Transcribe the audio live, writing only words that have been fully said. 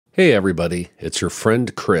Hey everybody, it's your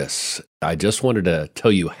friend Chris. I just wanted to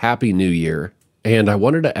tell you Happy New Year, and I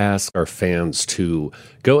wanted to ask our fans to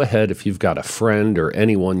go ahead if you've got a friend or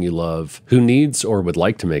anyone you love who needs or would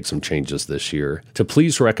like to make some changes this year, to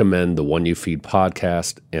please recommend the One You Feed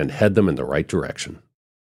podcast and head them in the right direction.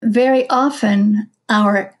 Very often,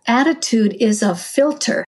 our attitude is a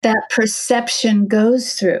filter that perception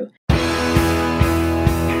goes through.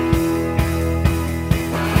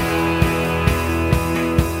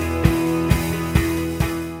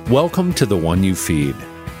 Welcome to the One You Feed.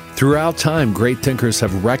 Throughout time, great thinkers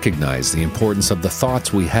have recognized the importance of the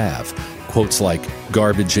thoughts we have. Quotes like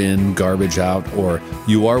garbage in, garbage out, or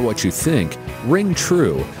you are what you think ring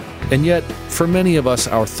true. And yet, for many of us,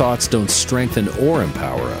 our thoughts don't strengthen or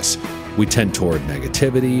empower us. We tend toward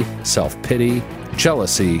negativity, self-pity,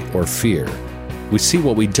 jealousy, or fear. We see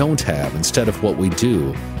what we don't have instead of what we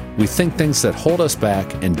do. We think things that hold us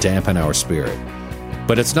back and dampen our spirit.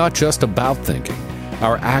 But it's not just about thinking.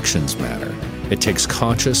 Our actions matter. It takes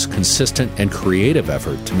conscious, consistent, and creative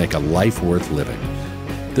effort to make a life worth living.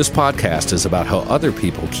 This podcast is about how other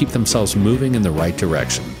people keep themselves moving in the right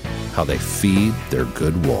direction, how they feed their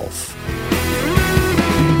good wolf.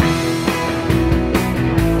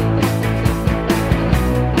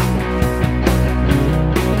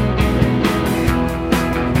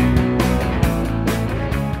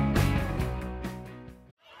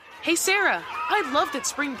 Hey Sarah, I loved that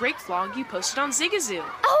spring break vlog you posted on Zigazoo.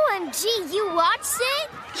 OMG, you watched it?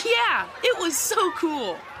 Yeah, it was so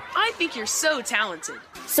cool. I think you're so talented.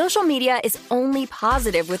 Social media is only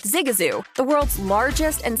positive with Zigazoo, the world's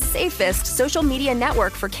largest and safest social media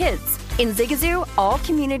network for kids. In Zigazoo, all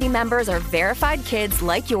community members are verified kids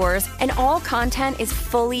like yours, and all content is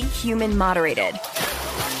fully human moderated.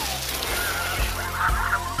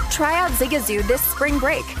 Try out Zigazoo this spring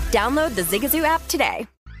break. Download the Zigazoo app today.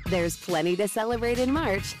 There's plenty to celebrate in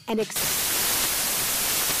March and National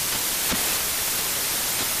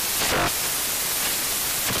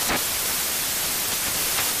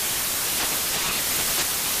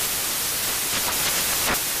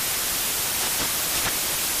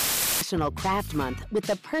Craft Month with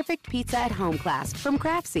the perfect pizza at home class from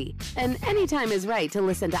Craftsy. And anytime is right to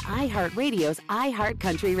listen to iHeartRadio's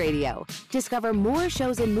iHeartCountry Radio. Discover more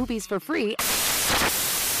shows and movies for free.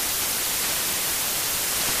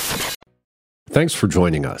 Thanks for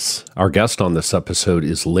joining us. Our guest on this episode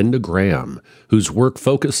is Linda Graham, whose work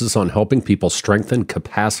focuses on helping people strengthen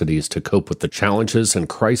capacities to cope with the challenges and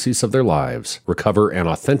crises of their lives, recover an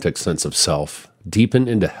authentic sense of self, deepen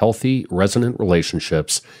into healthy, resonant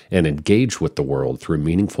relationships, and engage with the world through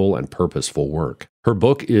meaningful and purposeful work. Her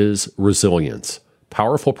book is Resilience: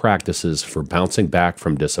 Powerful Practices for Bouncing Back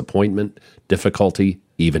from Disappointment, Difficulty,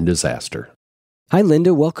 even Disaster. Hi,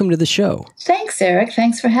 Linda. Welcome to the show. Thanks, Eric.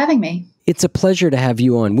 Thanks for having me. It's a pleasure to have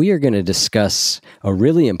you on. We are going to discuss a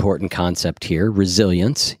really important concept here,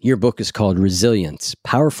 resilience. Your book is called Resilience: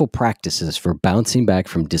 Powerful Practices for Bouncing Back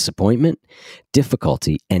from Disappointment,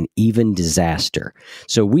 Difficulty, and even Disaster.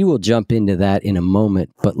 So we will jump into that in a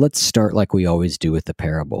moment, but let's start like we always do with the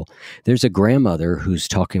parable. There's a grandmother who's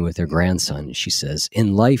talking with her grandson. She says,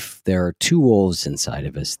 "In life, there are two wolves inside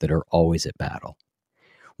of us that are always at battle.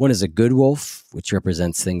 One is a good wolf, which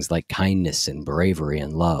represents things like kindness and bravery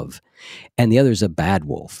and love. And the other is a bad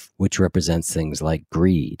wolf, which represents things like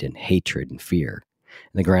greed and hatred and fear."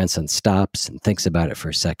 And the grandson stops and thinks about it for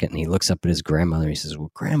a second, and he looks up at his grandmother and he says, "Well,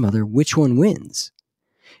 grandmother, which one wins?"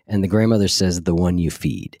 And the grandmother says, "The one you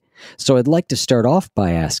feed." So I'd like to start off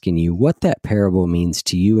by asking you what that parable means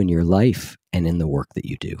to you in your life and in the work that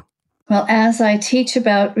you do. Well, as I teach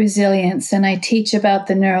about resilience and I teach about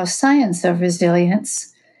the neuroscience of resilience,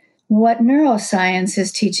 what neuroscience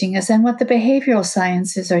is teaching us and what the behavioral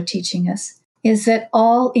sciences are teaching us is that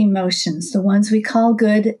all emotions, the ones we call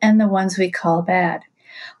good and the ones we call bad,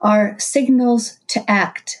 are signals to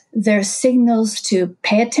act. They're signals to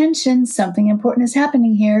pay attention, something important is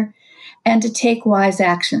happening here, and to take wise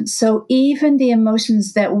actions. So even the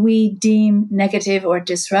emotions that we deem negative or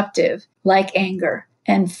disruptive, like anger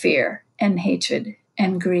and fear and hatred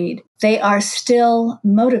and greed, they are still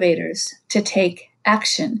motivators to take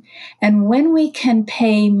action. And when we can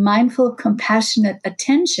pay mindful, compassionate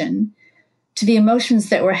attention to the emotions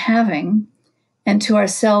that we're having and to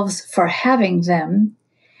ourselves for having them,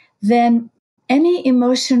 then any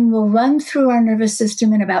emotion will run through our nervous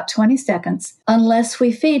system in about 20 seconds unless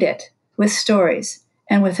we feed it with stories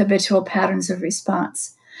and with habitual patterns of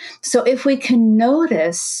response. So if we can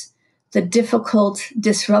notice the difficult,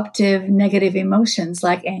 disruptive, negative emotions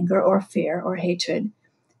like anger or fear or hatred,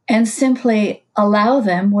 and simply allow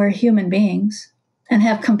them, we're human beings, and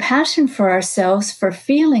have compassion for ourselves for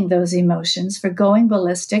feeling those emotions, for going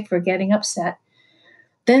ballistic, for getting upset,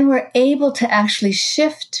 then we're able to actually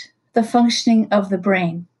shift the functioning of the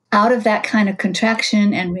brain out of that kind of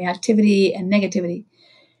contraction and reactivity and negativity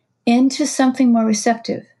into something more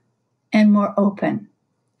receptive and more open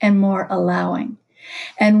and more allowing.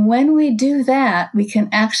 And when we do that, we can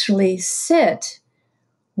actually sit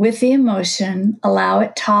with the emotion, allow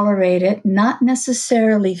it, tolerate it, not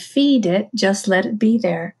necessarily feed it, just let it be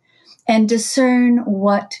there, and discern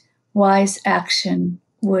what wise action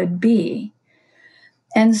would be.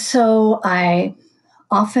 And so I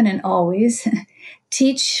often and always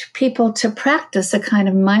teach people to practice a kind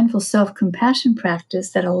of mindful self-compassion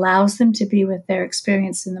practice that allows them to be with their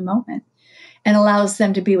experience in the moment and allows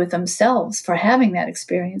them to be with themselves for having that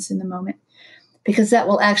experience in the moment, because that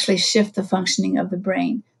will actually shift the functioning of the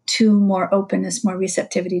brain to more openness, more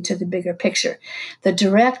receptivity to the bigger picture. The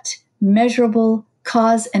direct, measurable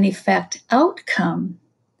cause and effect outcome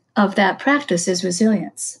of that practice is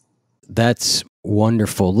resilience. That's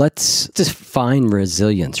wonderful. Let's define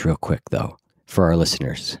resilience real quick, though, for our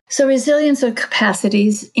listeners. So resilience are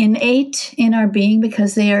capacities innate in our being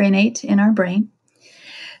because they are innate in our brain,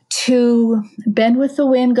 to bend with the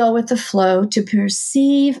wind, go with the flow, to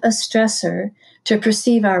perceive a stressor, to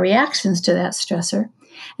perceive our reactions to that stressor,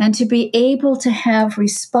 and to be able to have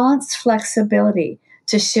response flexibility,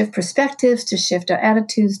 to shift perspectives, to shift our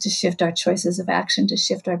attitudes, to shift our choices of action, to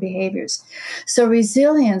shift our behaviors. So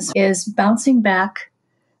resilience is bouncing back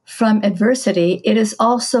from adversity. It is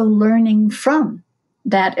also learning from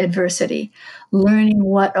that adversity, learning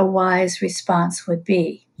what a wise response would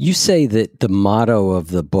be. You say that the motto of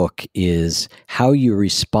the book is how you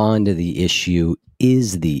respond to the issue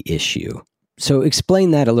is the issue. So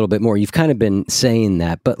explain that a little bit more. You've kind of been saying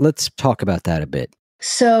that, but let's talk about that a bit.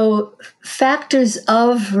 So factors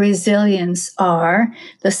of resilience are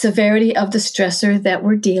the severity of the stressor that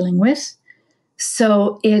we're dealing with.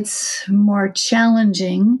 So it's more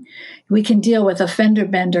challenging. We can deal with a fender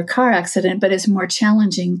bender car accident, but it's more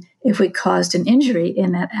challenging if we caused an injury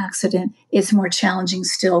in that accident. It's more challenging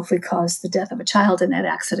still if we caused the death of a child in that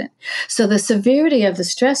accident. So the severity of the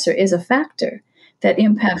stressor is a factor that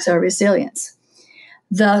impacts our resilience.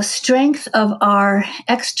 The strength of our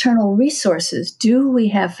external resources. Do we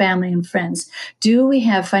have family and friends? Do we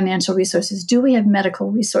have financial resources? Do we have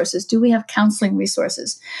medical resources? Do we have counseling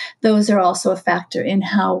resources? Those are also a factor in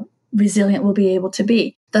how resilient we'll be able to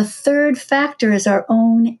be. The third factor is our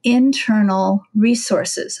own internal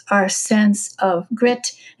resources, our sense of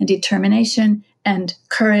grit and determination and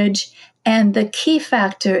courage. And the key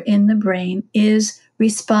factor in the brain is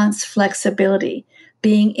response flexibility.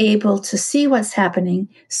 Being able to see what's happening,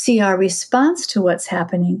 see our response to what's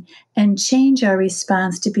happening, and change our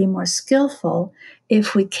response to be more skillful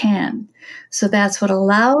if we can. So that's what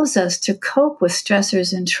allows us to cope with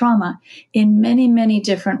stressors and trauma in many, many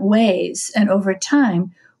different ways. And over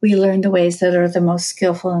time, we learn the ways that are the most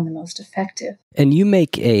skillful and the most effective. And you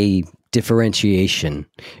make a differentiation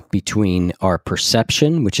between our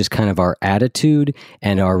perception, which is kind of our attitude,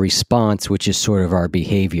 and our response, which is sort of our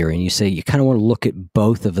behavior. And you say you kind of want to look at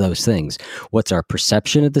both of those things. What's our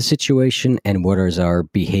perception of the situation and what is our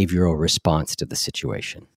behavioral response to the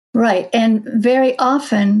situation? Right. And very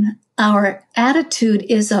often our attitude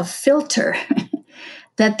is a filter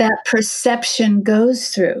that perception goes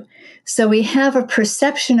through. So we have a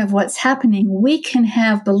perception of what's happening. We can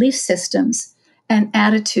have belief systems and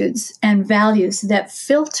attitudes and values that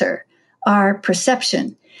filter our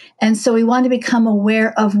perception. And so we want to become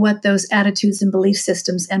aware of what those attitudes and belief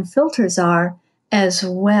systems and filters are as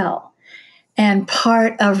well. And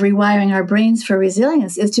part of rewiring our brains for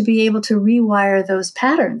resilience is to be able to rewire those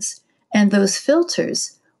patterns and those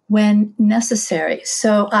filters when necessary.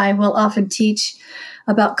 So I will often teach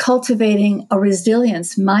about cultivating a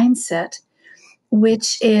resilience mindset,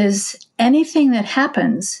 which is anything that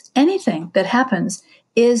happens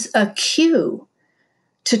is a cue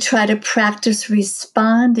to try to practice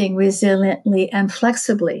responding resiliently and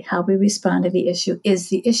flexibly. How we respond to the issue is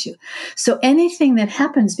the issue. So anything that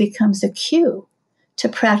happens becomes a cue to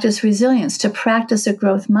practice resilience, to practice a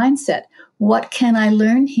growth mindset. What can I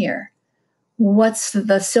learn here? What's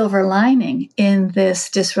the silver lining in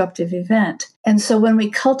this disruptive event? And so when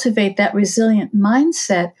we cultivate that resilient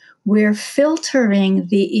mindset, we're filtering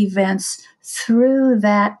the events through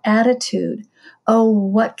that attitude. Oh,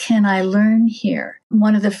 what can I learn here?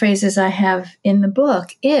 One of the phrases I have in the book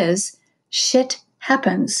is, shit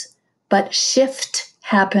happens, but shift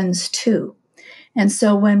happens too. And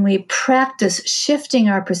so when we practice shifting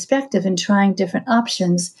our perspective and trying different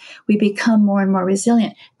options, we become more and more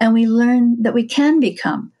resilient. And we learn that we can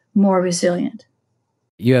become more resilient.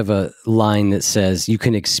 You have a line that says, you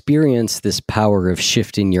can experience this power of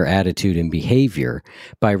shifting your attitude and behavior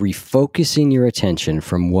by refocusing your attention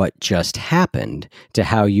from what just happened to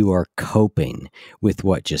how you are coping with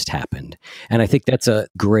what just happened. And I think that's a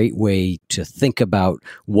great way to think about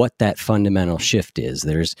what that fundamental shift is.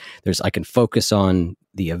 I can focus on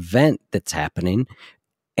the event that's happening,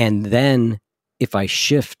 and then if I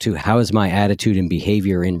shift to how is my attitude and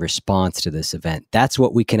behavior in response to this event, that's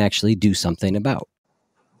what we can actually do something about.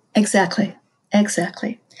 Exactly.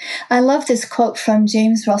 I love this quote from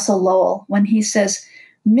James Russell Lowell when he says,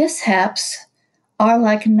 mishaps are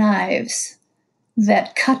like knives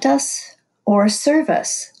that cut us or serve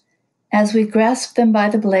us as we grasp them by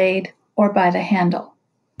the blade or by the handle.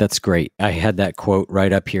 That's great. I had that quote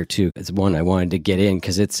right up here too. It's one I wanted to get in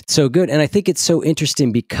because it's so good. And I think it's so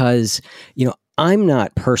interesting because, I'm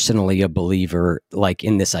not personally a believer like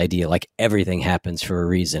in this idea, like everything happens for a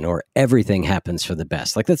reason or everything happens for the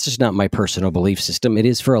best. Like that's just not my personal belief system. It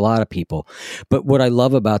is for a lot of people. But what I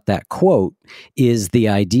love about that quote is the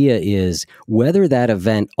idea is whether that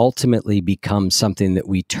event ultimately becomes something that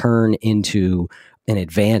we turn into an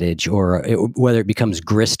advantage or whether it becomes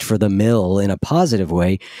grist for the mill in a positive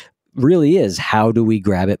way, really is how do we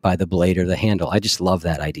grab it by the blade or the handle? I just love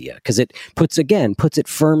that idea because it puts it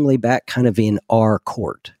firmly back kind of in our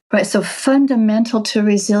court. Right. So fundamental to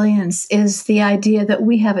resilience is the idea that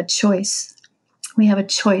we have a choice. We have a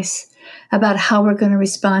choice about how we're going to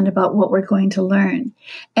respond, about what we're going to learn.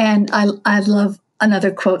 And I love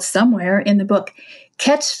another quote somewhere in the book,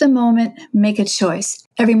 catch the moment, make a choice.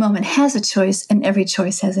 Every moment has a choice and every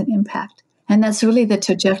choice has an impact. And that's really the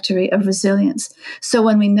trajectory of resilience. So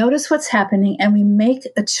when we notice what's happening and we make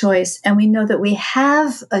a choice and we know that we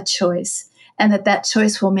have a choice and that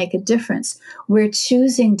choice will make a difference, we're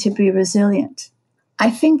choosing to be resilient. I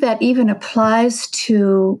think that even applies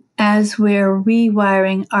to as we're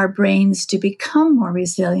rewiring our brains to become more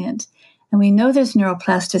resilient. And we know there's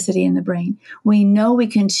neuroplasticity in the brain. We know we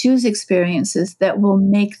can choose experiences that will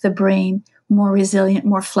make the brain more resilient,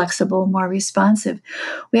 more flexible, more responsive.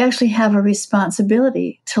 We actually have a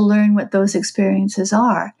responsibility to learn what those experiences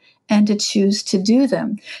are and to choose to do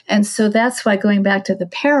them. And so that's why, going back to the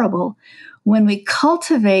parable, when we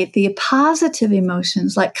cultivate the positive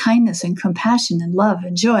emotions like kindness and compassion and love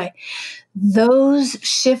and joy, those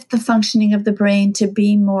shift the functioning of the brain to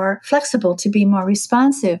be more flexible, to be more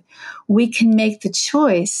responsive. We can make the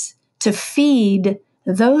choice to feed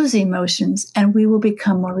those emotions and we will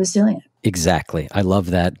become more resilient. Exactly. I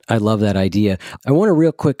love that. I love that idea. I want to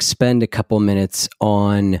real quick spend a couple minutes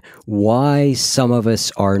on why some of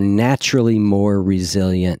us are naturally more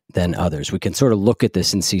resilient than others. We can sort of look at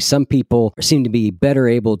this and see some people seem to be better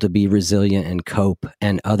able to be resilient and cope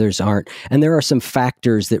and others aren't. And there are some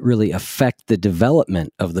factors that really affect the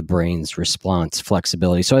development of the brain's response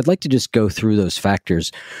flexibility. So I'd like to just go through those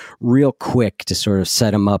factors real quick to sort of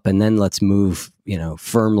set them up and then let's move,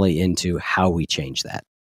 firmly into how we change that.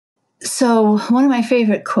 So one of my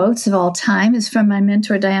favorite quotes of all time is from my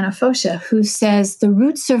mentor, Diana Fosha, who says, the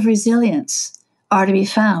roots of resilience are to be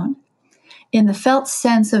found in the felt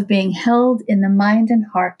sense of being held in the mind and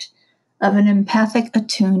heart of an empathic,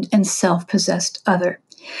 attuned, and self-possessed other.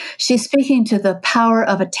 She's speaking to the power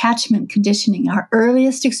of attachment conditioning, our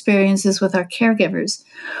earliest experiences with our caregivers,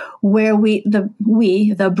 where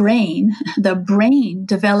the brain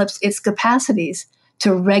develops its capacities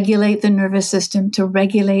to regulate the nervous system, to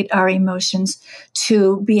regulate our emotions,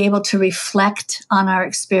 to be able to reflect on our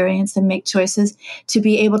experience and make choices, to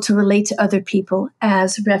be able to relate to other people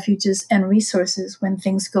as refuges and resources when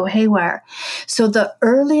things go haywire. So the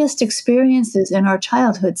earliest experiences in our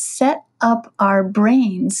childhood set up our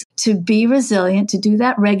brains to be resilient, to do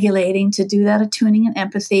that regulating, to do that attuning and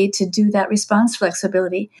empathy, to do that response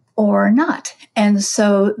flexibility, or not. And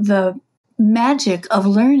so the magic of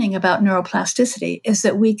learning about neuroplasticity is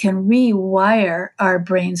that we can rewire our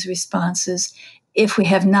brain's responses if we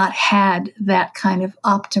have not had that kind of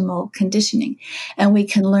optimal conditioning. And we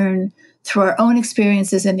can learn through our own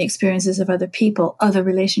experiences and the experiences of other people, other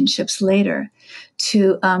relationships later,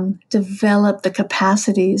 to develop the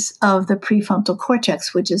capacities of the prefrontal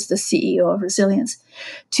cortex, which is the CEO of resilience,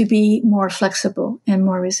 to be more flexible and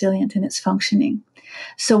more resilient in its functioning.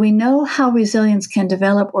 So we know how resilience can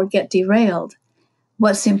develop or get derailed.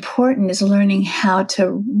 What's important is learning how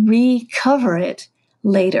to recover it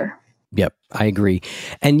later. Yep, I agree.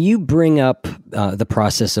 And you bring up the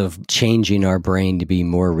process of changing our brain to be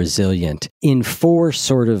more resilient in 4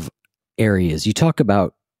 sort of areas. You talk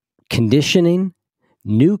about conditioning,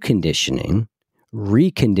 new conditioning,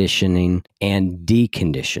 reconditioning, and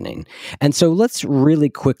deconditioning. And so let's really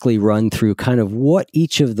quickly run through kind of what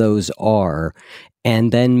each of those are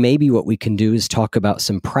And then maybe what we can do is talk about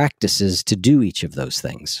some practices to do each of those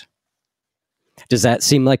things. Does that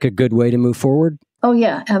seem like a good way to move forward? Oh,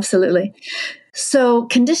 yeah, absolutely. So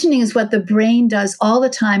conditioning is what the brain does all the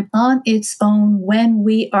time on its own when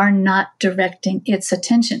we are not directing its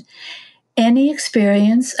attention. Any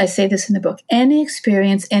experience, I say this in the book, any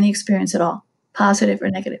experience at all, positive or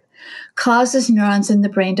negative, causes neurons in the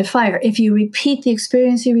brain to fire. If you repeat the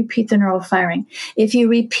experience, you repeat the neural firing. If you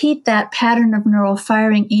repeat that pattern of neural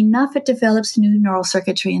firing enough, it develops new neural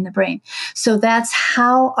circuitry in the brain. So that's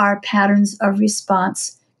how our patterns of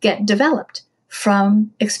response get developed,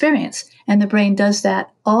 from experience. And the brain does that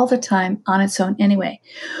all the time on its own anyway.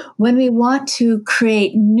 When we want to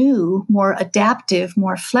create new, more adaptive,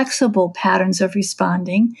 more flexible patterns of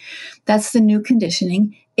responding, that's the new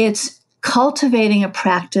conditioning. It's cultivating a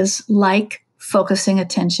practice like focusing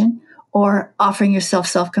attention or offering yourself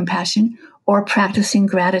self-compassion or practicing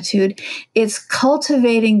gratitude. It's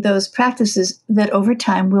cultivating those practices that over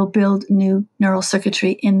time will build new neural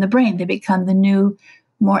circuitry in the brain. They become the new,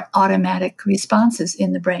 more automatic responses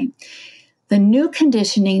in the brain. The new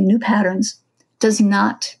conditioning, new patterns, does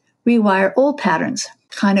not rewire old patterns,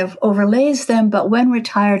 kind of overlays them, but when we're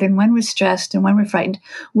tired and when we're stressed and when we're frightened,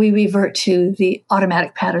 we revert to the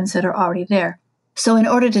automatic patterns that are already there. So in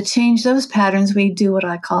order to change those patterns, we do what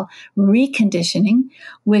I call reconditioning,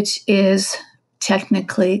 which is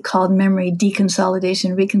technically called memory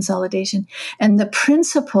deconsolidation, reconsolidation. And the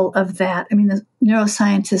principle of that, I mean, the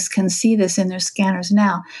neuroscientists can see this in their scanners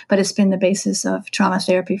now, but it's been the basis of trauma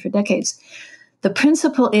therapy for decades. The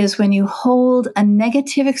principle is when you hold a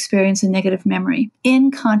negative experience, a negative memory in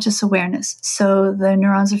conscious awareness, so the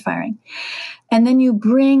neurons are firing, and then you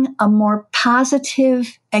bring a more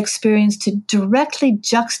positive experience to directly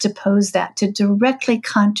juxtapose that, to directly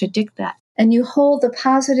contradict that, and you hold the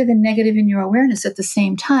positive and negative in your awareness at the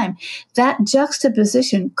same time, that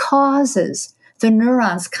juxtaposition causes the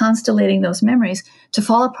neurons constellating those memories to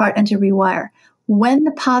fall apart and to rewire. When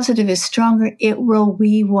the positive is stronger, it will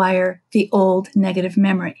rewire the old negative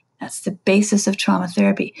memory. That's the basis of trauma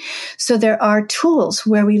therapy. So there are tools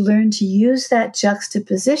where we learn to use that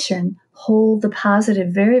juxtaposition, hold the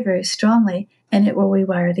positive very, very strongly, and it will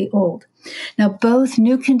rewire the old. Now, both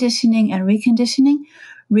new conditioning and reconditioning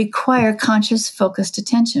require conscious, focused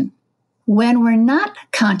attention. When we're not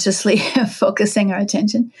consciously focusing our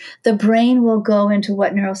attention, the brain will go into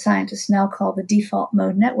what neuroscientists now call the default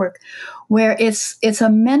mode network, where it's a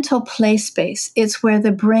mental play space. It's where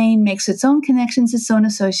the brain makes its own connections, its own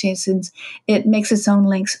associations. It makes its own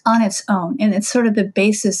links on its own. And it's sort of the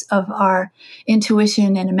basis of our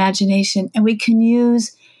intuition and imagination. And we can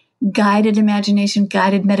use guided imagination,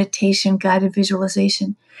 guided meditation, guided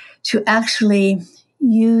visualization to actually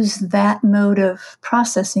use that mode of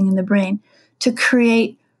processing in the brain to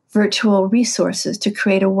create virtual resources, to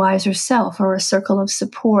create a wiser self or a circle of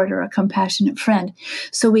support or a compassionate friend.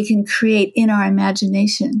 So we can create in our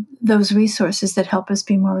imagination those resources that help us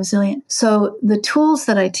be more resilient. So the tools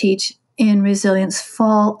that I teach in resilience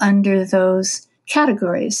fall under those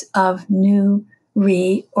categories of new,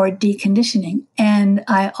 re, or deconditioning. And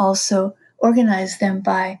I also organize them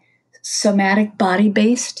by somatic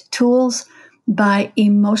body-based tools, by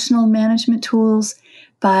emotional management tools,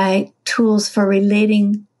 by tools for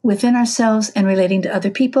relating within ourselves and relating to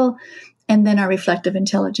other people, and then our reflective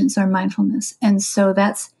intelligence, our mindfulness. And so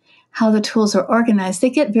that's how the tools are organized. They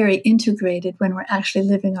get very integrated when we're actually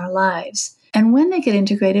living our lives. And when they get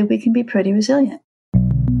integrated, we can be pretty resilient.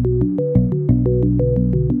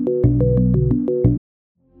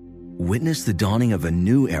 Witness the dawning of a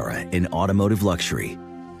new era in automotive luxury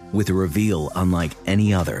with a reveal unlike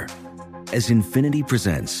any other, as Infiniti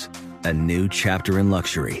presents a new chapter in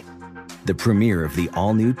luxury, the premiere of the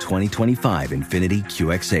all-new 2025 Infiniti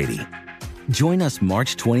QX80. Join us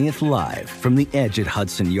March 20th live from the Edge at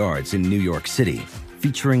Hudson Yards in New York City,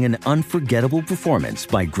 featuring an unforgettable performance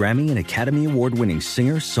by Grammy and Academy Award-winning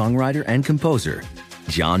singer, songwriter, and composer,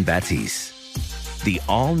 Jon Batiste. The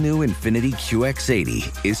all-new Infiniti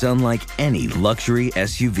QX80 is unlike any luxury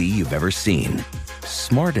SUV you've ever seen.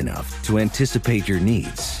 Smart enough to anticipate your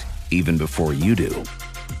needs, even before you do.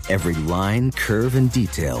 Every line, curve, and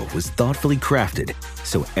detail was thoughtfully crafted,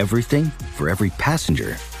 so everything for every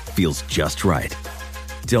passenger feels just right.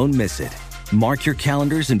 Don't miss it. Mark your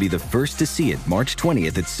calendars and be the first to see it March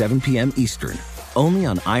 20th at 7 p.m. Eastern, only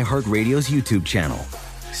on iHeartRadio's YouTube channel.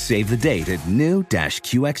 Save the date at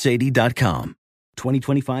new-QX80.com.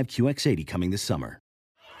 2025 QX80 coming this summer.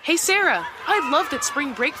 Hey Sarah, I love that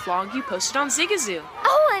spring break vlog you posted on Zigazoo.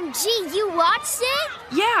 OMG, you watched it?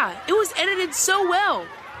 Yeah, it was edited so well.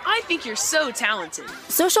 I think you're so talented.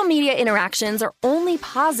 Social media interactions are only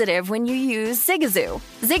positive when you use Zigazoo.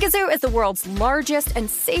 Zigazoo is the world's largest and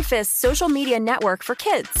safest social media network for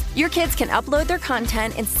kids. Your kids can upload their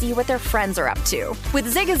content and see what their friends are up to.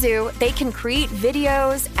 With Zigazoo, they can create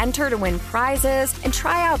videos, enter to win prizes, and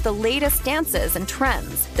try out the latest dances and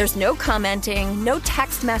trends. There's no commenting, no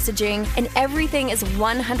text messaging, and everything is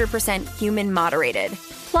 100% human moderated.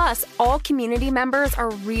 Plus, all community members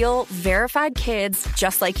are real, verified kids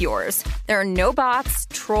just like yours. There are no bots,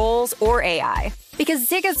 trolls, or AI. Because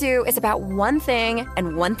Zigazoo is about one thing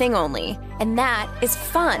and one thing only, and that is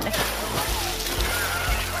fun.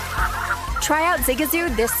 Try out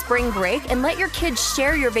Zigazoo this spring break and let your kids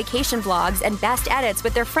share your vacation vlogs and best edits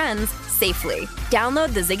with their friends safely.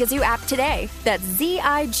 Download the Zigazoo app today. That's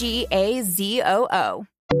Zigazoo.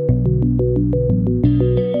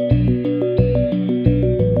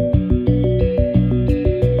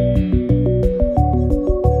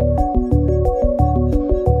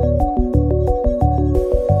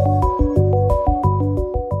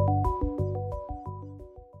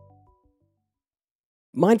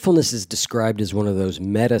 Mindfulness is described as one of those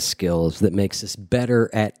meta skills that makes us better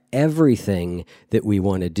at everything that we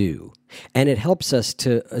want to do. And it helps us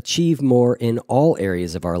to achieve more in all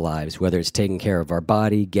areas of our lives, whether it's taking care of our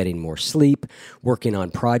body, getting more sleep, working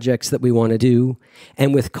on projects that we want to do.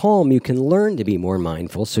 And with Calm, you can learn to be more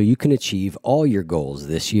mindful so you can achieve all your goals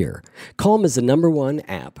this year. Calm is the #1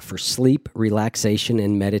 app for sleep, relaxation,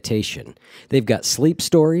 and meditation. They've got sleep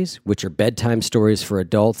stories, which are bedtime stories for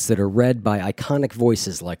adults that are read by iconic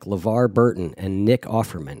voices like LeVar Burton and Nick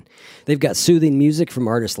Offerman. They've got soothing music from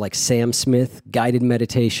artists like Sam Smith, guided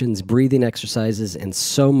meditations, breathing exercises, and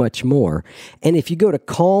so much more. And if you go to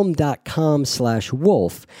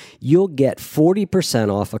calm.com/wolf, you'll get 40%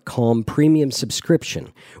 off a Calm premium subscription,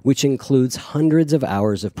 which includes hundreds of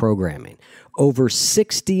hours of programming. Over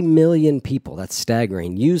 60 million people, that's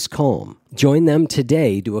staggering, use Calm. Join them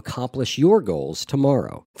today to accomplish your goals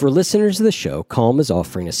tomorrow. For listeners of the show, Calm is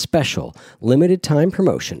offering a special limited time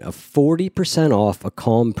promotion of 40% off a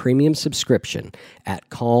Calm premium subscription at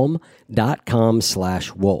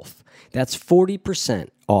calm.com/wolf. That's 40%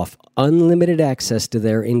 off unlimited access to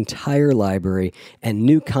their entire library, and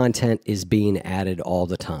new content is being added all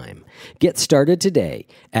the time. Get started today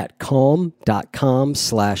at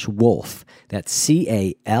calm.com/wolf. That's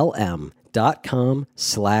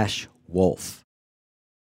CALM.com/wolf.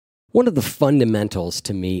 One of the fundamentals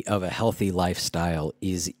to me of a healthy lifestyle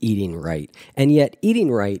is eating right. And yet eating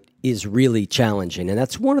right is really challenging. And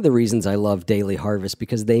that's one of the reasons I love Daily Harvest,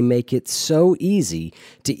 because they make it so easy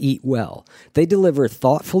to eat well. They deliver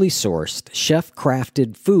thoughtfully sourced,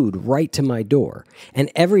 chef-crafted food right to my door. And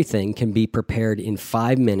everything can be prepared in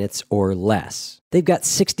 5 minutes or less. They've got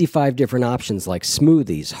 65 different options like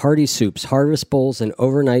smoothies, hearty soups, harvest bowls, and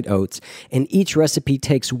overnight oats. And each recipe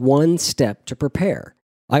takes one step to prepare.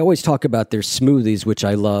 I always talk about their smoothies, which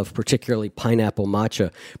I love, particularly pineapple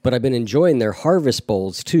matcha, but I've been enjoying their harvest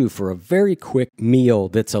bowls too for a very quick meal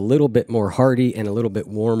that's a little bit more hearty and a little bit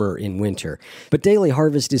warmer in winter. But Daily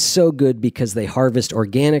Harvest is so good because they harvest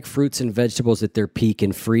organic fruits and vegetables at their peak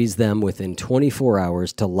and freeze them within 24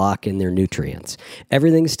 hours to lock in their nutrients.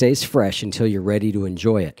 Everything stays fresh until you're ready to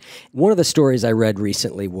enjoy it. One of the stories I read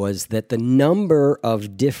recently was that the number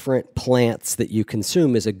of different plants that you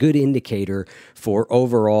consume is a good indicator for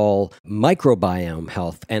overall microbiome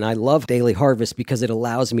health. And I love Daily Harvest because it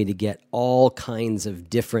allows me to get all kinds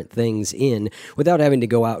of different things in without having to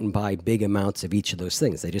go out and buy big amounts of each of those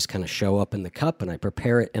things. They just kind of show up in the cup and I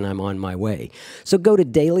prepare it and I'm on my way. So go to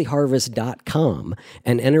dailyharvest.com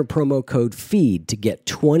and enter promo code FEED to get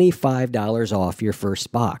 $25 off your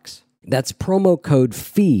first box. That's promo code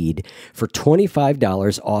FEED for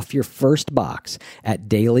 $25 off your first box at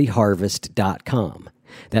dailyharvest.com.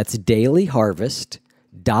 That's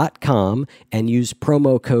dailyharvest.com and use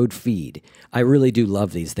promo code FEED. I really do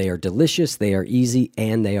love these. They are delicious, they are easy,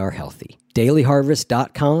 and they are healthy.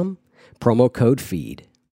 dailyharvest.com, promo code FEED.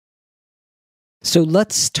 So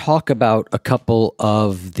let's talk about a couple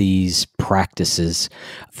of these practices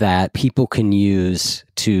that people can use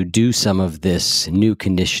to do some of this new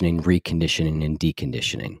conditioning, reconditioning, and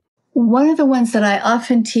deconditioning. One of the ones that I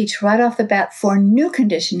often teach right off the bat for new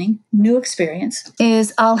conditioning, new experience,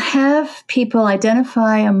 is I'll have people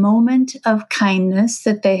identify a moment of kindness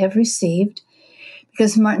that they have received,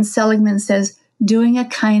 because Martin Seligman says doing a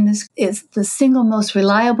kindness is the single most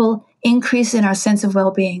reliable increase in our sense of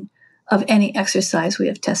well-being of any exercise we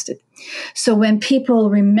have tested. So when people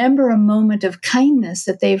remember a moment of kindness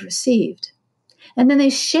that they've received, and then they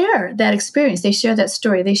share that experience, they share that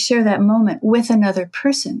story, they share that moment with another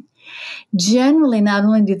person, generally, not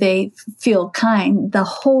only do they feel kind, the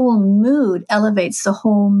whole mood elevates, the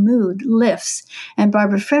whole mood lifts. And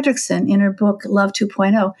Barbara Fredrickson, in her book, Love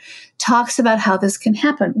 2.0, talks about how this can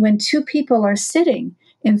happen. When two people are sitting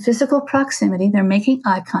in physical proximity, they're making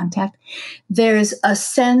eye contact, there's a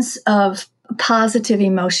sense of positive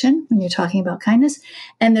emotion when you're talking about kindness,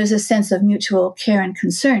 and there's a sense of mutual care and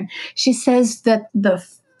concern. She says that the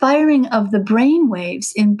firing of the brain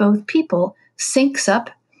waves in both people syncs up,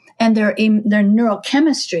 and their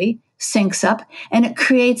neurochemistry syncs up, and it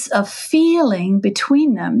creates a feeling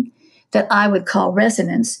between them that I would call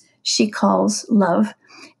resonance. She calls love.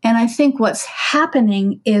 And I think what's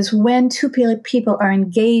happening is when two people are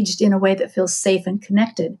engaged in a way that feels safe and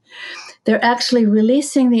connected, they're actually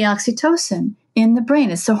releasing the oxytocin in the brain.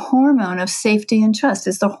 It's the hormone of safety and trust.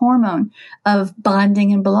 It's the hormone of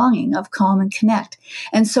bonding and belonging, of calm and connect.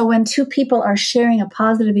 And so when two people are sharing a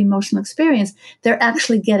positive emotional experience, they're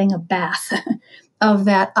actually getting a bath of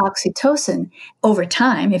that oxytocin. Over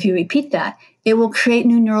time, if you repeat that, it will create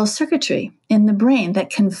new neural circuitry in the brain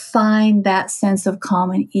that can find that sense of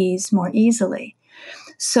calm and ease more easily.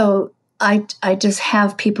 So I just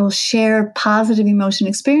have people share positive emotion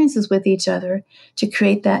experiences with each other to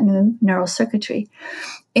create that new neural circuitry.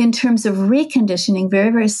 In terms of reconditioning,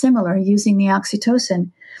 very, very similar, using the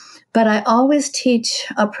oxytocin. But I always teach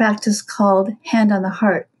a practice called hand on the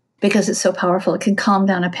heart because it's so powerful. It can calm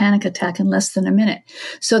down a panic attack in less than a minute.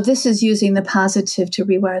 So this is using the positive to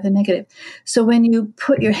rewire the negative. So when you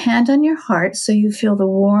put your hand on your heart, so you feel the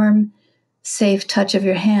warm, safe touch of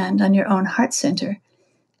your hand on your own heart center,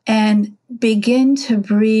 and begin to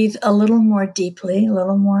breathe a little more deeply, a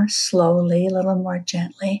little more slowly, a little more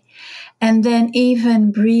gently, and then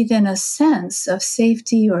even breathe in a sense of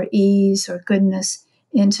safety or ease or goodness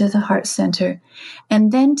into the heart center.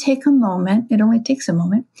 And then take a moment, it only takes a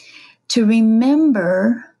moment, to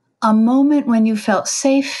remember a moment when you felt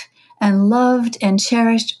safe and loved and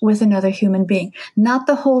cherished with another human being. Not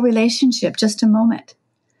the whole relationship, just a moment.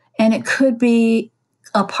 And it could be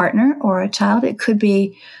a partner or a child. It could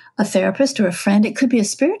be a therapist or a friend. It could be a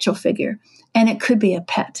spiritual figure. And it could be a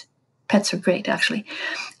pet. Pets are great, actually.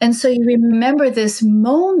 And so you remember this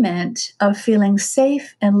moment of feeling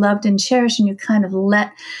safe and loved and cherished, and you kind of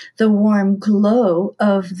let the warm glow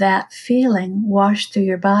of that feeling wash through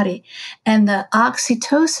your body. And the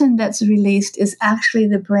oxytocin that's released is actually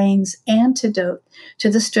the brain's antidote to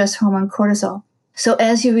the stress hormone cortisol. So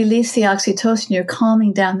as you release the oxytocin, you're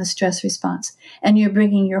calming down the stress response, and you're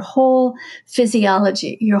bringing your whole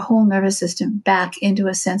physiology, your whole nervous system back into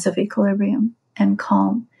a sense of equilibrium and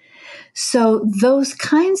calm. So those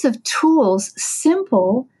kinds of tools,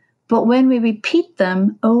 simple, but when we repeat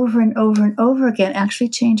them over and over and over again, actually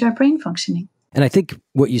change our brain functioning. And I think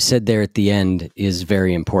what you said there at the end is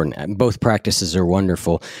very important. Both practices are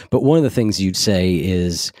wonderful, but one of the things you'd say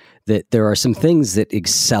is that there are some things that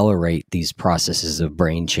accelerate these processes of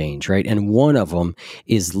brain change, right? And one of them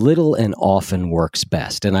is little and often works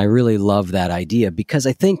best. And I really love that idea because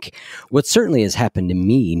I think what certainly has happened to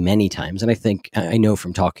me many times, and I know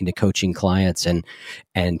from talking to coaching clients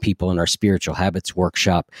and people in our spiritual habits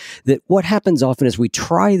workshop, that what happens often is we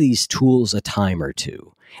try these tools a time or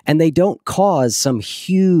two, and they don't cause some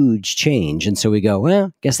huge change. And so we go,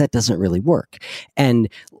 well, guess that doesn't really work. And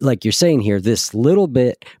like you're saying here, this little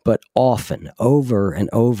bit, but often, over and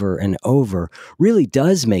over and over, really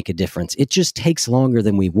does make a difference. It just takes longer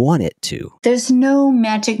than we want it to. There's no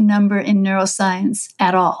magic number in neuroscience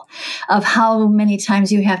at all of how many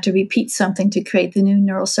times you have to repeat something to create the new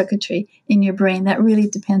neural circuitry in your brain. That really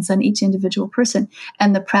depends on each individual person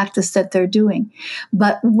and the practice that they're doing.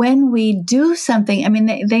 But when we do something, I mean,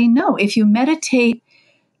 they know if you meditate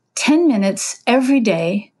 10 minutes every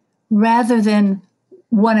day rather than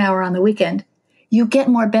 1 hour on the weekend, you get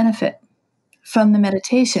more benefit from the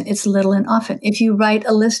meditation. It's little and often. If you write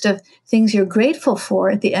a list of things you're grateful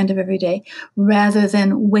for at the end of every day, rather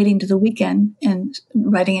than waiting to the weekend and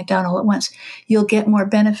writing it down all at once, you'll get more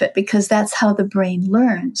benefit because that's how the brain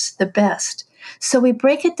learns the best. So we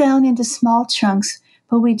break it down into small chunks,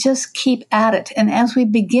 but we just keep at it. And as we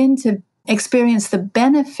begin to experience the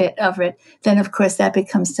benefit of it, then of course that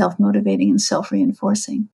becomes self-motivating and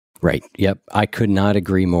self-reinforcing. Right. Yep. I could not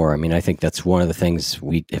agree more. I mean, I think that's one of the things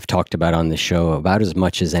we have talked about on the show about as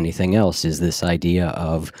much as anything else is this idea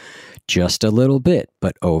of just a little bit,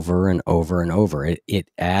 but over and over and over. It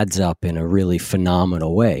adds up in a really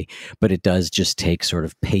phenomenal way, but it does just take sort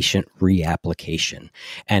of patient reapplication.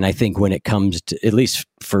 And I think when it comes to, at least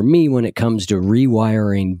for me, when it comes to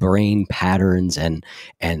rewiring brain patterns and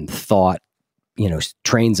thought,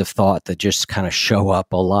 trains of thought that just kind of show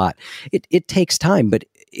up a lot, it takes time, but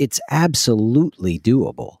it's absolutely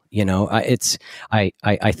doable.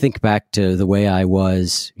 I think back to the way I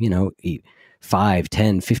was, 5,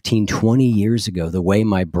 10, 15, 20 years ago, the way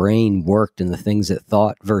my brain worked and the things it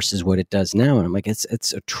thought versus what it does now. And I'm like,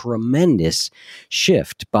 it's a tremendous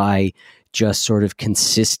shift by just sort of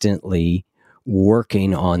consistently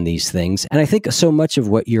working on these things. And I think so much of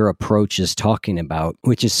what your approach is talking about,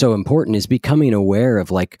 which is so important, is becoming aware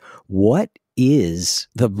of like, what is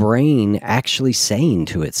the brain actually saying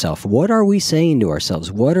to itself? What are we saying to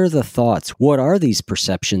ourselves? What are the thoughts? What are these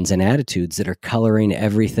perceptions and attitudes that are coloring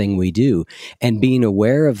everything we do? And being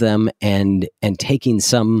aware of them and taking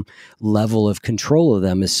some level of control of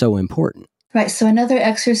them is so important. Right. So another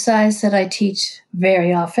exercise that I teach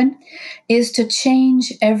very often is to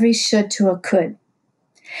change every should to a could,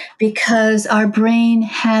 because our brain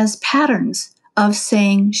has patterns of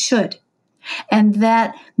saying should. And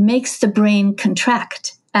that makes the brain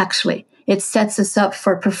contract, actually. It sets us up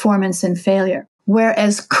for performance and failure.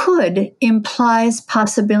 Whereas could implies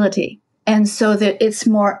possibility. And so that it's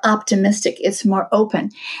more optimistic, it's more open.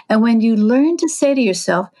 And when you learn to say to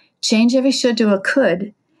yourself, change every should to a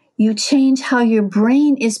could, you change how your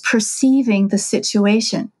brain is perceiving the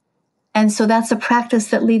situation. And so that's a practice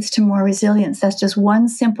that leads to more resilience. That's just one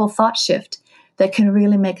simple thought shift that can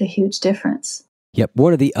really make a huge difference. Yep.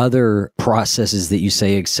 One of the other processes that you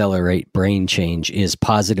say accelerate brain change is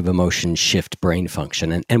positive emotions shift brain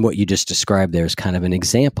function. And what you just described there is kind of an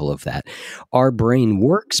example of that. Our brain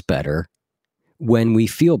works better when we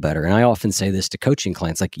feel better. And I often say this to coaching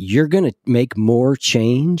clients, like, you're going to make more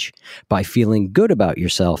change by feeling good about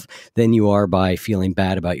yourself than you are by feeling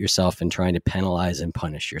bad about yourself and trying to penalize and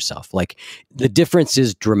punish yourself. Like, the difference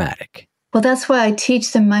is dramatic. Well, that's why I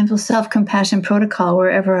teach the mindful self-compassion protocol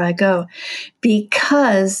wherever I go,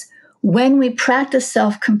 because when we practice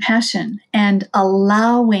self-compassion and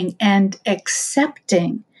allowing and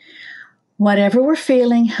accepting whatever we're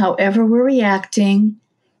feeling, however we're reacting,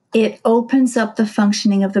 it opens up the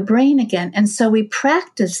functioning of the brain again. And so we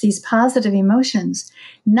practice these positive emotions,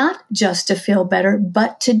 not just to feel better,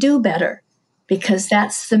 but to do better, because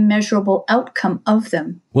that's the measurable outcome of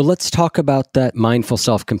them. Well, let's talk about that mindful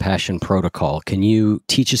self-compassion protocol. Can you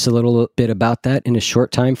teach us a little bit about that in a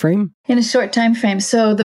short time frame? In a short time frame.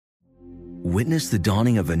 Witness the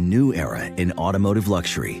dawning of a new era in automotive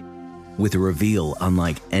luxury with a reveal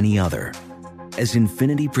unlike any other as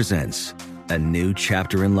Infiniti presents a new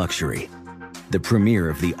chapter in luxury, the premiere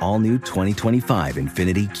of the all-new 2025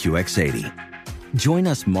 Infiniti QX80. Join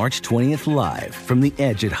us March 20th live from the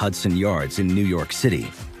Edge at Hudson Yards in New York City,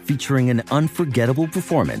 featuring an unforgettable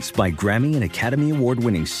performance by Grammy and Academy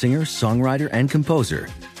Award-winning singer, songwriter, and composer,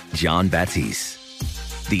 Jon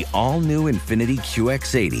Batiste. The all-new Infiniti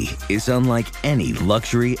QX80 is unlike any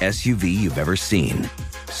luxury SUV you've ever seen.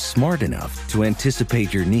 Smart enough to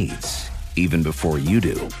anticipate your needs, even before you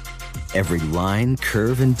do. Every line,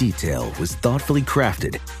 curve, and detail was thoughtfully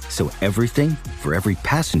crafted, so everything for every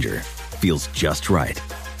passenger feels just right.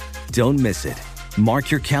 Don't miss it.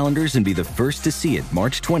 Mark your calendars and be the first to see it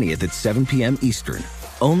March 20th at 7 p.m. Eastern,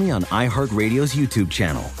 only on iHeartRadio's YouTube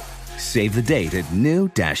channel. Save the date at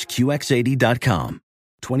new-QX80.com.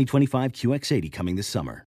 2025 QX80 coming this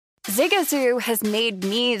summer. Zigazoo has made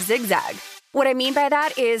me zigzag. What I mean by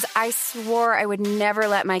that is I swore I would never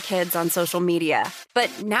let my kids on social media,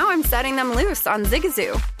 but now I'm setting them loose on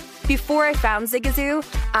Zigazoo. Before I found Zigazoo,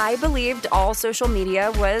 I believed all social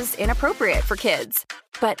media was inappropriate for kids.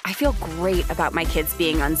 But I feel great about my kids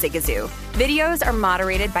being on Zigazoo. Videos are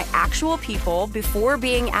moderated by actual people before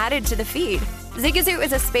being added to the feed. Zigazoo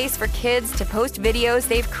is a space for kids to post videos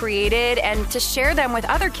they've created and to share them with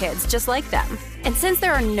other kids just like them. And since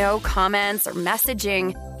there are no comments or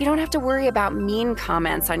messaging, you don't have to worry about mean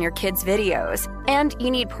comments on your kids' videos. And you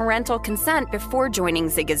need parental consent before joining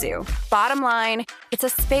Zigazoo. Bottom line, it's a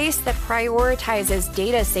space that prioritizes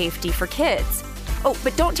data safety for kids. Oh,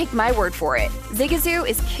 but don't take my word for it. Zigazoo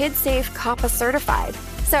is KidSafe COPPA certified.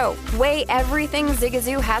 So weigh everything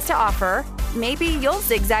Zigazoo has to offer. Maybe you'll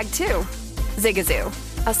zigzag too. Zigazoo,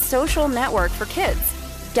 a social network for kids.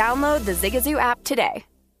 Download the Zigazoo app today.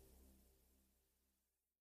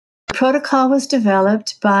 The protocol was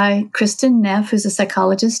developed by Kristin Neff, who's a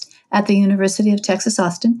psychologist at the University of Texas,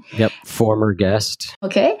 Austin. Yep, former guest.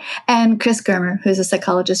 Okay, and Chris Germer, who's a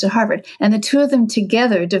psychologist at Harvard. And the two of them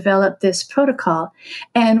together developed this protocol.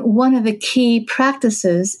 And one of the key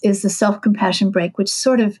practices is the self-compassion break, which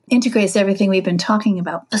sort of integrates everything we've been talking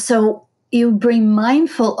about. So you bring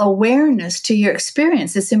mindful awareness to your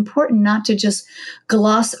experience. It's important not to just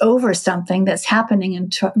gloss over something that's happening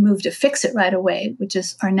and move to fix it right away, which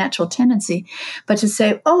is our natural tendency, but to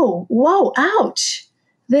say, oh, whoa, ouch,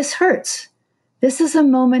 this hurts. this is a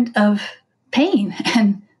moment of pain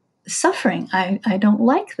and suffering. I don't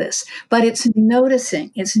like this, but it's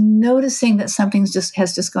noticing that something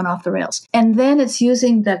has just gone off the rails. And then it's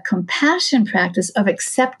using the compassion practice of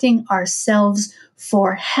accepting ourselves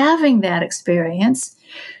for having that experience.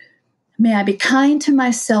 May I be kind to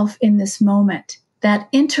myself in this moment. That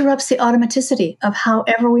interrupts the automaticity of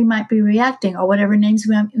however we might be reacting or whatever names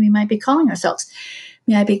we might be calling ourselves.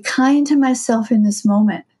 May I be kind to myself in this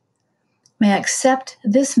moment. May I accept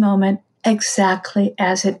this moment exactly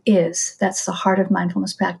as it is. That's the heart of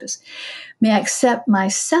mindfulness practice. May I accept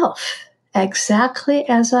myself exactly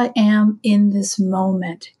as I am in this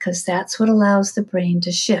moment, because that's what allows the brain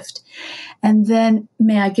to shift. And then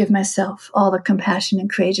may I give myself all the compassion and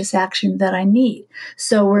courageous action that I need.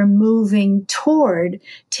 So we're moving toward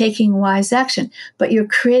taking wise action, but you're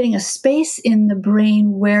creating a space in the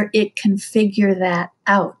brain where it can figure that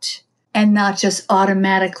out and not just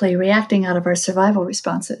automatically reacting out of our survival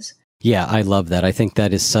responses. Yeah, I love that. I think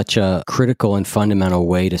that is such a critical and fundamental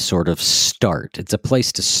way to sort of start. It's a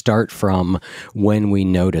place to start from when we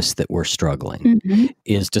notice that we're struggling,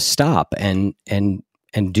 is to stop and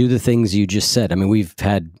do the things you just said. I mean, we've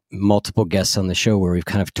had multiple guests on the show where we've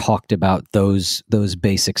kind of talked about those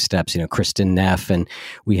basic steps, you know, Kristen Neff, and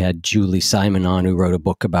we had Julie Simon on, who wrote a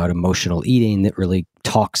book about emotional eating that really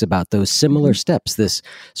talks about those similar steps, this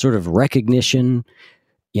sort of recognition,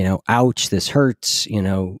 you know, ouch, this hurts, you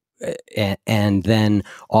know, and then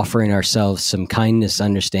offering ourselves some kindness,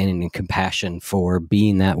 understanding, and compassion for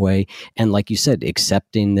being that way. And like you said,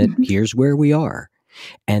 accepting that here's where we are.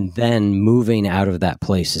 And then moving out of that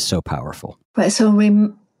place is so powerful. Right. So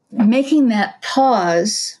making that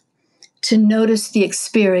pause to notice the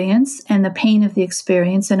experience and the pain of the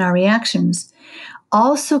experience and our reactions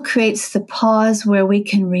also creates the pause where we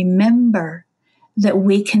can remember that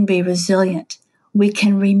we can be resilient. We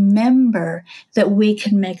can remember that we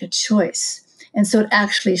can make a choice. And so it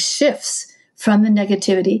actually shifts from the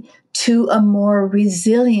negativity to a more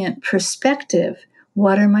resilient perspective.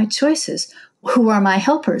 What are my choices? Who are my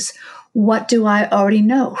helpers? What do I already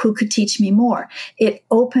know? Who could teach me more? It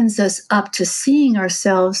opens us up to seeing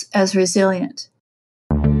ourselves as resilient.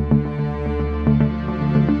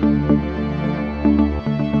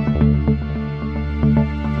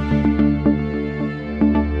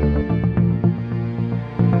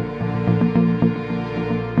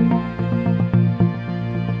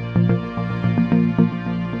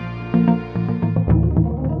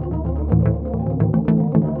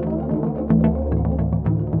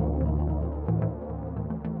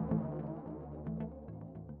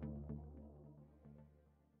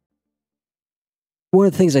 One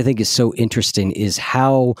of the things I think is so interesting is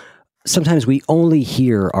how sometimes we only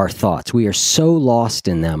hear our thoughts. We are so lost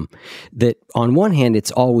in them that on one hand, it's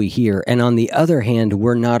all we hear. And on the other hand,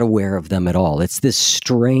 we're not aware of them at all. It's this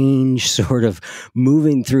strange sort of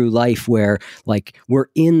moving through life where like we're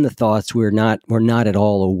in the thoughts, we're not at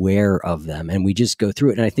all aware of them. And we just go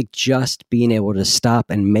through it. And I think just being able to stop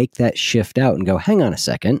and make that shift out and go, hang on a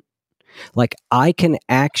second, like I can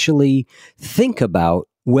actually think about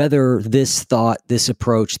whether this thought, this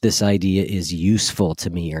approach, this idea is useful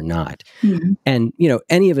to me or not. And, you know,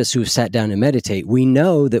 any of us who've sat down to meditate, we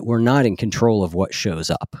know that we're not in control of what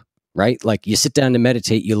shows up, right? Like you sit down to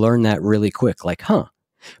meditate, you learn that really quick, like,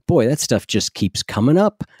 boy, that stuff just keeps coming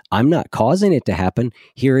up. I'm not causing it to happen.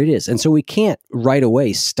 Here it is. And so we can't right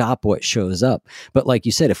away stop what shows up. But like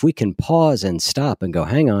you said, if we can pause and stop and go,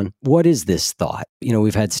 hang on, what is this thought? You know,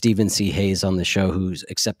 we've had Stephen C. Hayes on the show, who's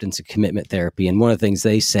acceptance and commitment therapy. And one of the things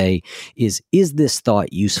they say is this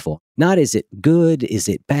thought useful? Not is it good? Is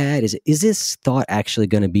it bad? Is this thought actually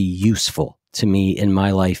going to be useful to me in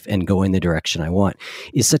my life and go in the direction I want?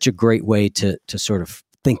 Is such a great way to sort of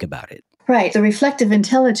think about it. Right. The reflective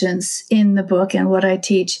intelligence in the book and what I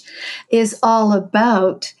teach is all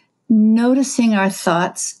about noticing our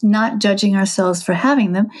thoughts, not judging ourselves for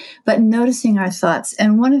having them, but noticing our thoughts.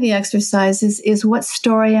 And one of the exercises is, what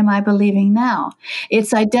story am I believing now?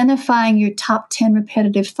 It's identifying your top 10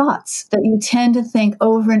 repetitive thoughts that you tend to think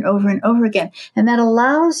over and over and over again. And that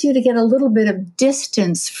allows you to get a little bit of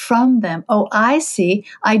distance from them. Oh, I see.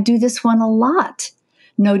 I do this one a lot.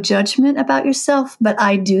 No judgment about yourself, but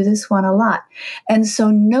I do this one a lot. And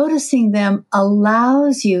so noticing them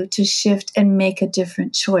allows you to shift and make a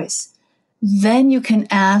different choice. Then you can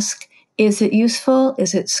ask, is it useful?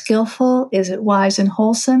 Is it skillful? Is it wise and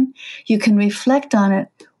wholesome? You can reflect on it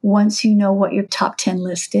once you know what your top 10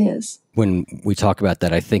 list is. When we talk about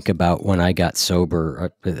that, I think about when I got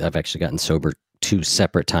sober. I've actually gotten sober two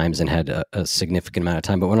separate times and had a significant amount of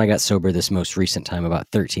time. But when I got sober this most recent time, about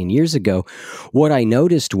 13 years ago, what I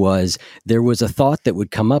noticed was there was a thought that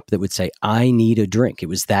would come up that would say, I need a drink. It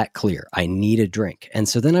was that clear. I need a drink. And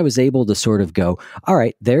so then I was able to sort of go, all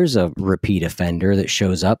right, there's a repeat offender that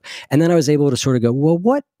shows up. And then I was able to sort of go, well,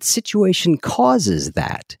 what situation causes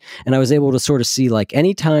that? And I was able to sort of see, like,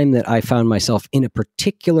 anytime that I found myself in a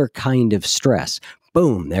particular kind of stress,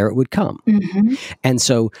 boom, there it would come. Mm-hmm. And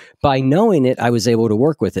so by knowing it, I was able to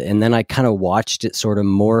work with it. And then I kind of watched it sort of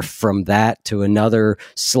morph from that to another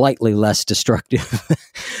slightly less destructive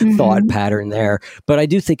mm-hmm. thought pattern there. But I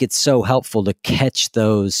do think it's so helpful to catch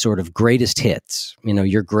those sort of greatest hits,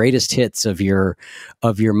 your greatest hits of your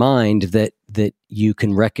mind that you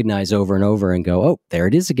can recognize over and over and go, oh, there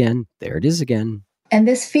it is again. There it is again. And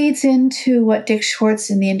this feeds into what Dick Schwartz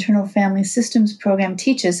in the Internal Family Systems program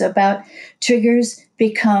teaches about triggers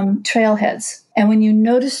become trailheads. And when you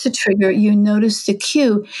notice the trigger, you notice the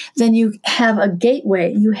cue, then you have a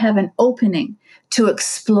gateway, you have an opening to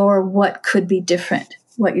explore what could be different,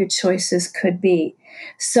 what your choices could be.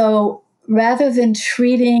 So rather than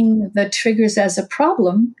treating the triggers as a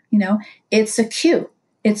problem, it's a cue.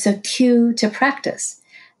 It's a cue to practice.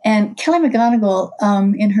 And Kelly McGonigal,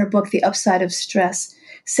 in her book, The Upside of Stress,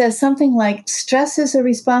 says something like, stress is a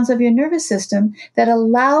response of your nervous system that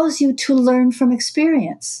allows you to learn from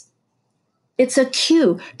experience. It's a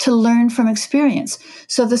cue to learn from experience.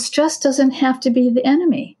 So the stress doesn't have to be the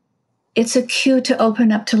enemy. It's a cue to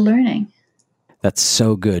open up to learning. That's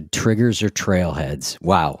so good. Triggers or trailheads.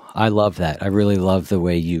 Wow. I love that. I really love the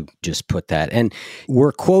way you just put that. And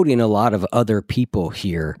we're quoting a lot of other people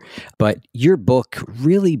here, but your book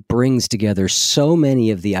really brings together so many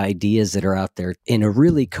of the ideas that are out there in a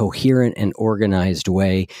really coherent and organized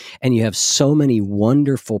way. And you have so many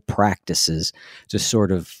wonderful practices to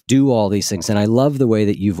sort of do all these things. And I love the way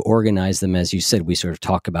that you've organized them. As you said, we sort of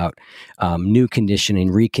talk about new conditioning,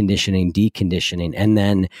 reconditioning, deconditioning, and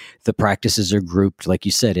then the practices are grouped, like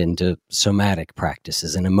you said, into somatic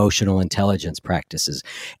practices and emotional intelligence practices.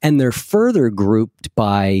 And they're further grouped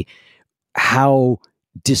by how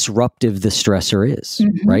disruptive the stressor is,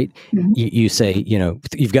 mm-hmm. right? Mm-hmm. You say,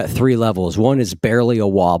 you've got 3 levels. One is barely a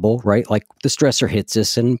wobble, right? Like the stressor hits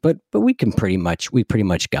us, but we pretty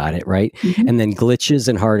much got it, right? Mm-hmm. And then glitches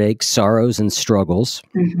and heartaches, sorrows and struggles.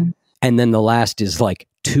 Mm-hmm. And then the last is like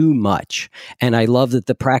too much. And I love that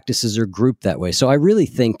the practices are grouped that way. So I really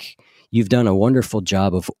think you've done a wonderful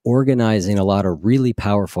job of organizing a lot of really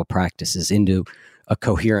powerful practices into a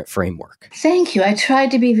coherent framework. Thank you. I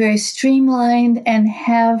tried to be very streamlined and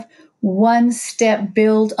have one step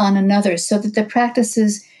build on another so that the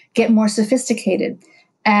practices get more sophisticated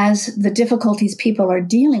as the difficulties people are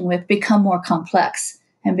dealing with become more complex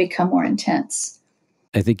and become more intense.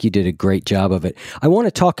 I think you did a great job of it. I want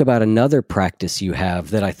to talk about another practice you have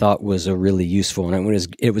that I thought was a really useful one.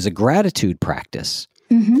 It was a gratitude practice.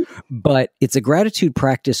 Mm-hmm. But it's a gratitude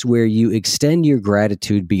practice where you extend your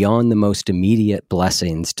gratitude beyond the most immediate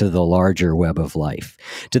blessings to the larger web of life,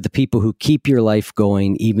 to the people who keep your life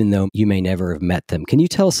going, even though you may never have met them. Can you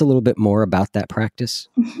tell us a little bit more about that practice?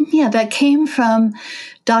 Yeah, that came from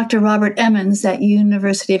Dr. Robert Emmons at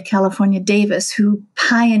University of California, Davis, who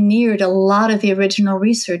pioneered a lot of the original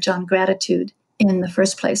research on gratitude in the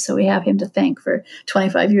first place. So we have him to thank for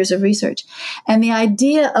 25 years of research. And the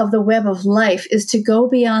idea of the web of life is to go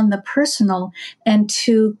beyond the personal and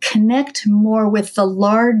to connect more with the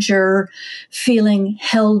larger feeling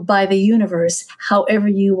held by the universe, however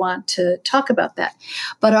you want to talk about that.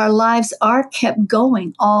 But our lives are kept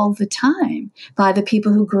going all the time by the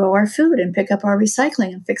people who grow our food and pick up our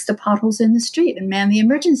recycling and fix the potholes in the street and man the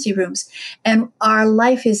emergency rooms. And our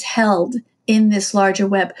life is held in this larger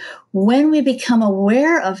web. When we become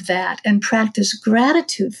aware of that and practice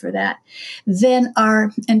gratitude for that, then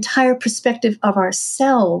our entire perspective of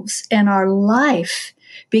ourselves and our life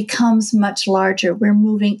becomes much larger. We're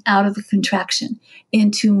moving out of the contraction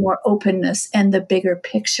into more openness and the bigger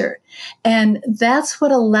picture. And that's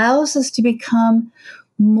what allows us to become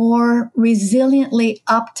more resiliently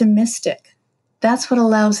optimistic. That's what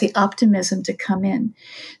allows the optimism to come in.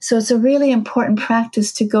 So it's a really important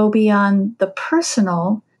practice to go beyond the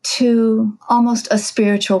personal to almost a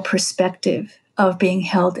spiritual perspective of being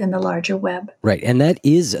held in the larger web. Right. And that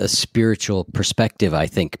is a spiritual perspective, I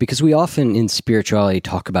think, because we often in spirituality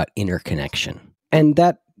talk about interconnection. And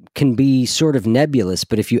that can be sort of nebulous,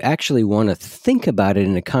 but if you actually want to think about it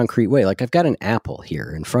in a concrete way, like I've got an apple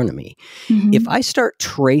here in front of me. Mm-hmm. If I start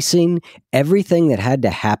tracing everything that had to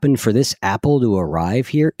happen for this apple to arrive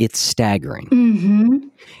here, it's staggering. Mm-hmm.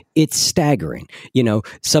 It's staggering.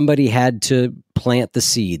 Somebody had to plant the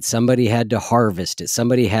seed, somebody had to harvest it,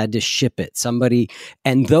 somebody had to ship it,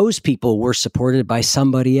 and those people were supported by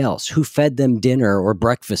somebody else who fed them dinner or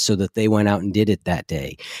breakfast so that they went out and did it that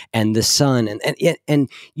day. And the sun, and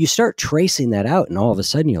you start tracing that out, and all of a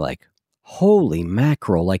sudden you're like, holy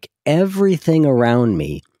mackerel, like everything around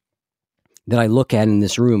me that I look at in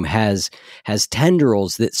this room has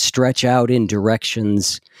tendrils that stretch out in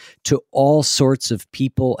directions to all sorts of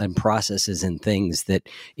people and processes and things that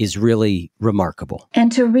is really remarkable.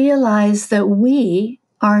 And to realize that we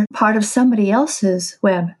are part of somebody else's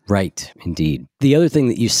web. Right, indeed. The other thing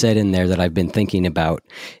that you said in there that I've been thinking about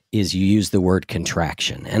is you use the word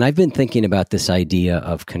contraction. And I've been thinking about this idea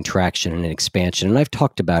of contraction and expansion, and I've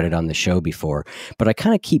talked about it on the show before, but I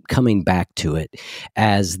kind of keep coming back to it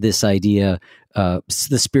as this idea.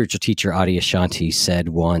 The spiritual teacher Adyashanti said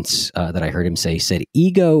once that I heard him say, he said,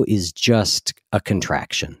 ego is just a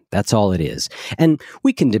contraction. That's all it is. And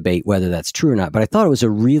we can debate whether that's true or not, but I thought it was a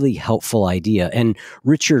really helpful idea. And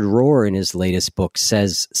Richard Rohr in his latest book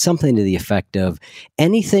says something to the effect of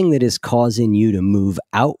anything that is causing you to move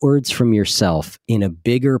outwards from yourself in a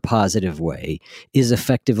bigger positive way is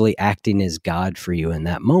effectively acting as God for you in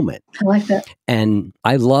that moment. I like that. And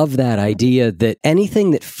I love that idea that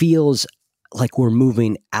anything that feels like we're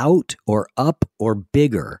moving out or up or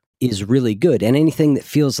bigger is really good. And anything that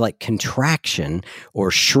feels like contraction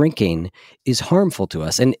or shrinking is harmful to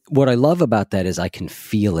us. And what I love about that is I can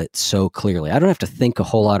feel it so clearly. I don't have to think a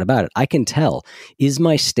whole lot about it. I can tell, is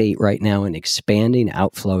my state right now an expanding,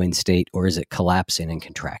 outflowing state, or is it collapsing and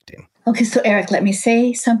contracting? Okay, so Eric, let me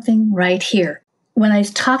say something right here. When I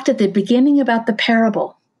talked at the beginning about the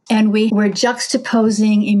parable, and we were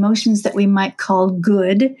juxtaposing emotions that we might call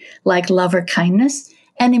good, like love or kindness,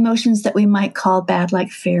 and emotions that we might call bad, like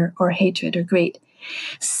fear or hatred or greed.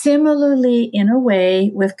 Similarly, in a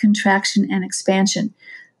way, with contraction and expansion,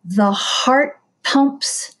 the heart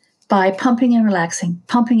pumps by pumping and relaxing,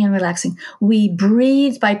 pumping and relaxing. We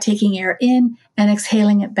breathe by taking air in and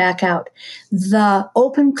exhaling it back out. The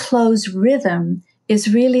open-close rhythm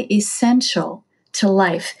is really essential to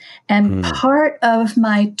life. And part of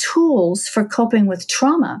my tools for coping with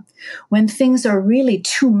trauma, when things are really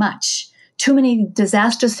too much, too many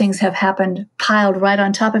disastrous things have happened piled right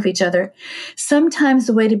on top of each other, sometimes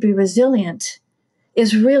the way to be resilient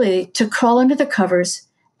is really to crawl under the covers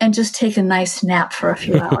and just take a nice nap for a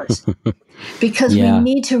few hours. Because we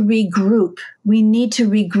need to regroup. We need to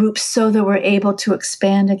regroup so that we're able to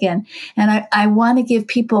expand again. And I want to give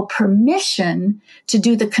people permission to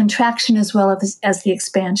do the contraction as well as the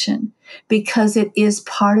expansion, because it is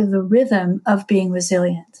part of the rhythm of being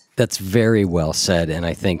resilient. That's very well said, and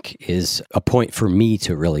I think is a point for me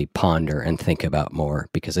to really ponder and think about more,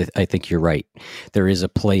 because I think you're right. There is a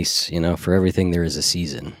place, for everything there is a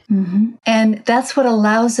season. Mm-hmm. And that's what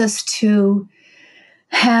allows us to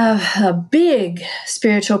have a big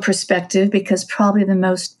spiritual perspective, because probably the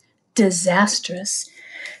most disastrous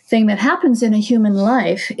thing that happens in a human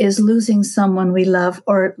life is losing someone we love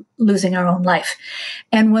or losing our own life.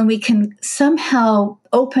 And when we can somehow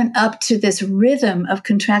open up to this rhythm of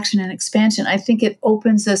contraction and expansion, I think it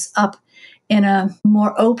opens us up in a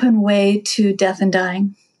more open way to death and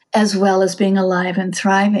dying, as well as being alive and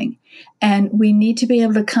thriving. And we need to be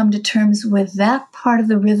able to come to terms with that part of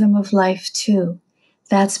the rhythm of life too.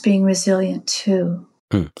 That's being resilient too.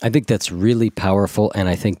 I think that's really powerful, and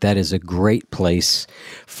I think that is a great place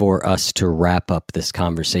for us to wrap up this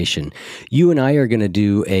conversation. You and I are going to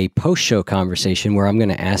do a post-show conversation where I'm going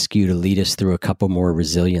to ask you to lead us through a couple more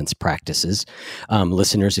resilience practices.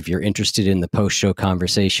 Listeners, if you're interested in the post-show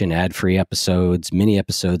conversation, ad-free episodes, mini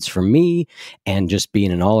episodes from me, and just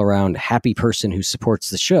being an all-around happy person who supports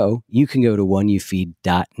the show, you can go to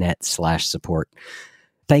oneyoufeed.net/support.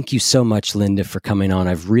 Thank you so much, Linda, for coming on.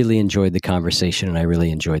 I've really enjoyed the conversation, and I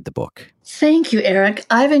really enjoyed the book. Thank you, Eric.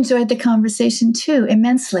 I've enjoyed the conversation too,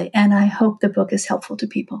 immensely, and I hope the book is helpful to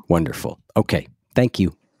people. Wonderful. Okay. Thank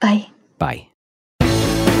you. Bye. Bye.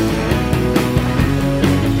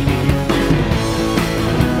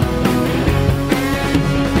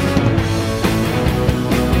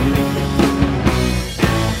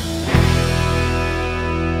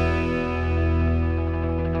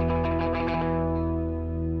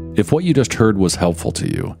 If what you just heard was helpful to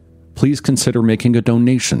you, please consider making a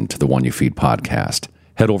donation to the One You Feed podcast.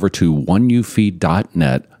 Head over to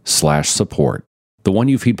oneyoufeed.net/support. The One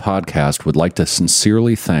You Feed podcast would like to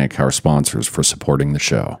sincerely thank our sponsors for supporting the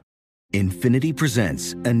show. Infiniti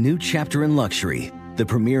presents a new chapter in luxury, the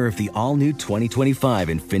premiere of the all-new 2025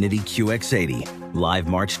 Infiniti QX80, live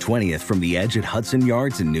March 20th from the Edge at Hudson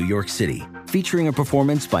Yards in New York City, featuring a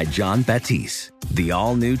performance by John Batiste. The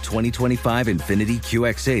all-new 2025 Infiniti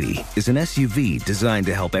QX80 is an SUV designed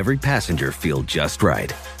to help every passenger feel just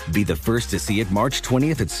right. Be the first to see it March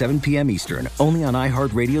 20th at 7 p.m. Eastern, only on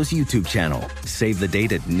iHeartRadio's YouTube channel. Save the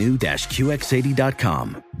date at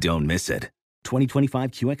new-QX80.com. Don't miss it.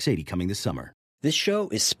 2025 QX80 coming this summer. This show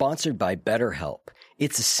is sponsored by BetterHelp.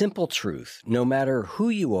 It's a simple truth. No matter who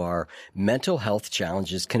you are, mental health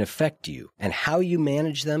challenges can affect you, and how you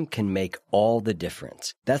manage them can make all the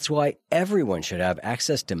difference. That's why everyone should have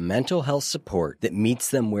access to mental health support that meets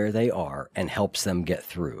them where they are and helps them get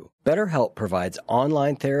through. BetterHelp provides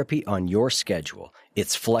online therapy on your schedule.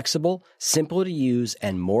 It's flexible, simple to use,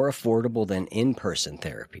 and more affordable than in-person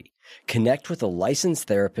therapy. Connect with a licensed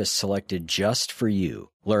therapist selected just for you.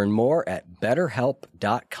 Learn more at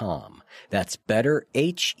BetterHelp.com. That's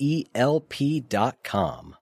BetterHelp.com.